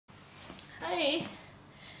Hi!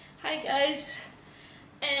 Hi guys,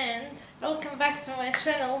 and welcome back to my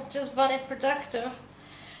channel, Just Bunny Productive.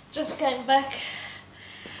 Just came back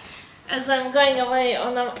as I'm going away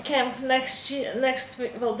on a camp next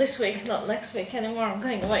week, well this week, not next week anymore, I'm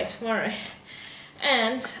going away tomorrow.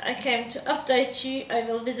 And I came to update you. I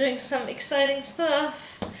will be doing some exciting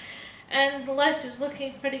stuff and life is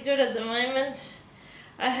looking pretty good at the moment.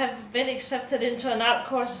 I have been accepted into an art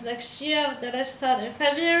course next year that I start in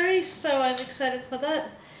February, so I'm excited for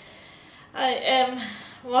that. I am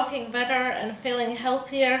walking better and feeling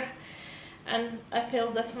healthier, and I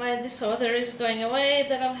feel that my disorder is going away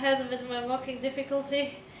that I've had with my walking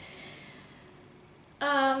difficulty.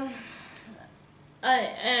 I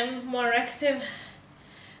am more active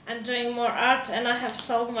and doing more art, and I have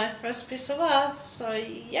sold my first piece of art, so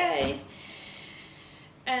yay!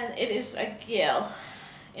 And it is a girl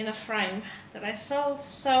in a frame that I sold,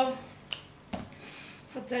 so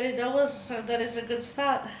for $30, so that is a good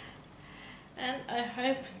start. And I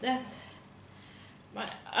hope that my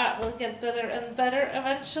art will get better and better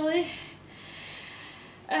eventually.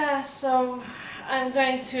 So I'm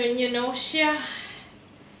going to New Nocia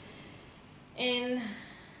in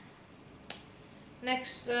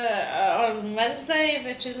on Wednesday,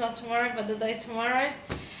 which is not tomorrow but the day tomorrow,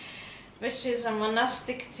 which is a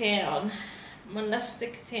monastic town,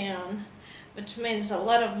 which means a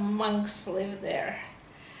lot of monks live there.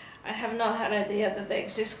 I have not had idea that they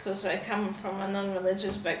exist because I come from a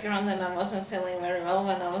non-religious background and I wasn't feeling very well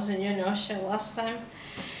when I was in New Nocia last time.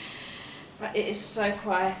 But it is so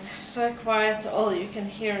quiet, all you can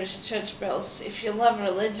hear is church bells. If you love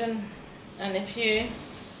religion and if you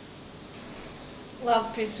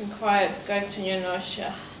love peace and quiet, go to New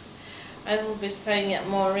Nocia. I will be staying at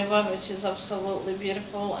Moore River, which is absolutely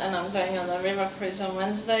beautiful, and I'm going on a river cruise on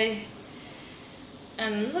Wednesday.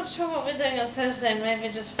 And I'm not sure what we're doing on Thursday,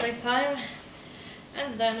 maybe just free time.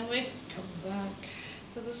 And then we come back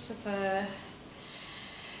to the city.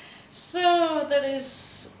 So that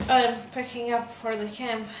is, I'm packing up for the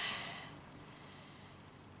camp.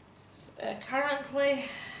 Currently,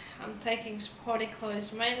 I'm taking sporty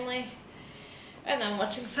clothes mainly. And I'm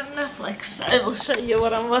watching some Netflix. I will show you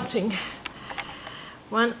what I'm watching.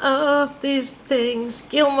 One of these things,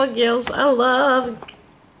 Gilmore Girls. I love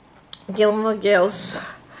Gilmore Girls.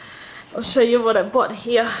 I'll show you what I bought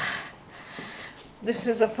here. This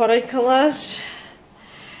is a photo collage.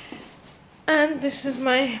 And this is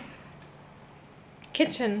my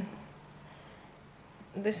kitchen.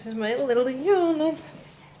 This is my little unit.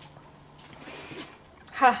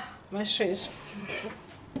 Ha! My shoes.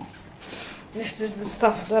 This is the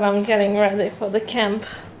stuff that I'm getting ready for the camp.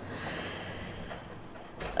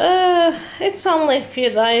 It's only a few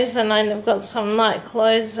days and I've got some night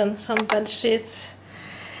clothes and some bed sheets.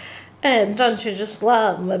 And don't you just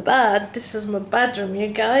love my bed? This is my bedroom, you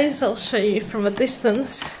guys. I'll show you from a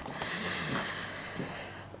distance.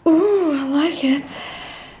 Ooh, I like it.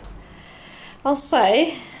 I'll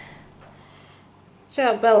say,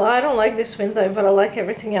 ciao Bella. I don't like this window, but I like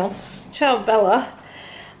everything else. Ciao Bella.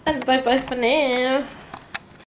 And bye bye for now.